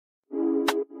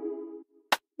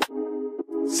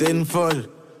Sinful.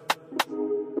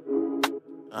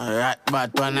 Alright,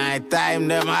 but when I time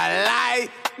them I lie.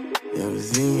 You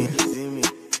see me,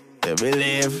 you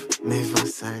believe. Never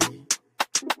sorry.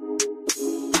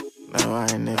 No,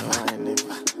 I never.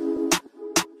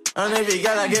 And every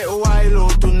girl I get wild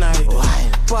out tonight.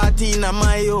 Party in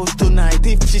my house tonight.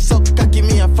 If she suck cocky,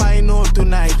 me I find out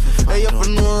tonight. I up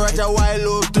and know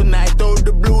Rajahwild out tonight. Out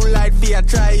the blue light, fear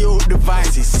try out the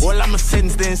vices. All I'm a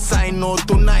sense then sign out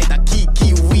tonight. I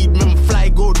key weed, me fly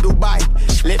go Dubai.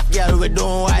 Left girl we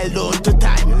don't wild out to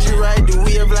time. She ride the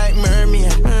wave like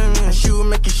mermaid. She will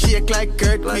make it shake like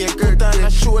earthquake. Put on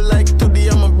a show like today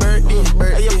I'm a birthday.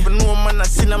 I up and know man I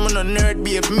sin I'm on a nerd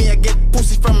babe. Me I get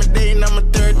pussy from a day and I'm a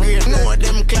third grade. No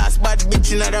them class bad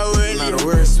bitch in the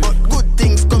world. But good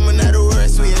things coming out the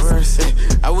worst ways.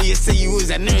 I will say you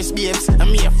was a nurse babes.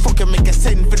 And me a fucking make a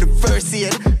send for the first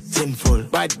year. Sinful.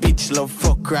 Bad bitch love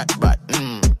fuck rat but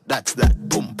that's that.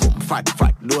 Boom boom fat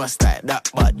do a style that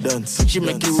bad dance. She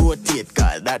make you rotate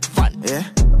call that fun. Yeah.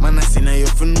 Man I seen her you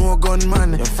for no gun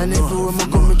man. And everywhere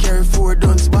me come me carry 4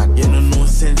 guns back. You know no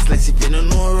sense less if you don't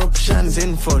know eruptions.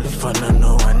 Sinful. If I don't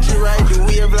know one. She ride the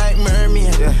wave like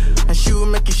mermaid. And she will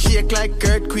make it shake like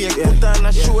earthquake. Put on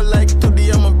a show like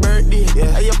today I'm a birthday.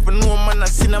 I up and know man I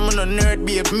seen I'm on a nerd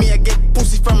babe. Me I get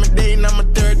pussy from a day and I'm a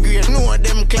 3rd grade. No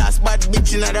them class bad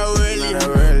bitch in the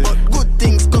world. But good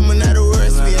things coming out the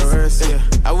worst ways.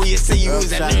 I will say you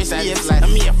was a nurse babes.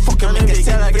 And me a fucking make a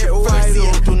sell I get wild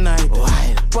out tonight.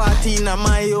 Party in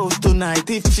my house tonight.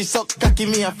 If she suck cocky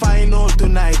me I find out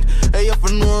tonight. I up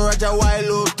and know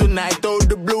Rajahwild out tonight. Out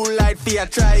the blue light fear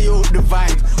try out the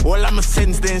vibe. All I'm a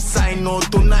sense then sign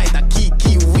out tonight. I key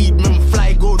weed me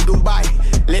fly go Dubai.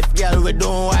 Left girl we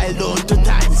don't wild out to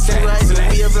time. Say ride the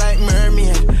wave like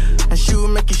mermaid. And she will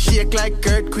make it shake like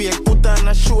earthquake. Put on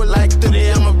a show like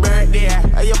today I'm a birthday.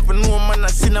 I up and know man I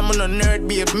seen I'm on a nerd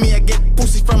babe. Me I get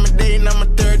pussy from a day and I'm a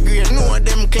 3rd grade. No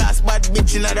them class bad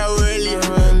bitch in the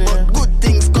world. But good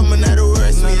things coming out the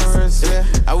worst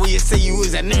ways. I will say you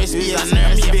was a nurse babe.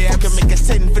 Me I fucking make a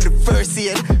send for the first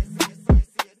year.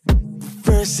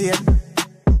 First year.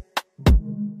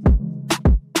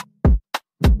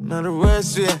 Not the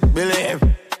worst way, believe.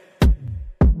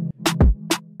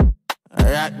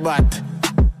 Alright, but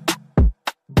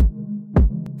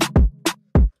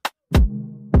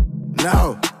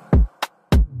no.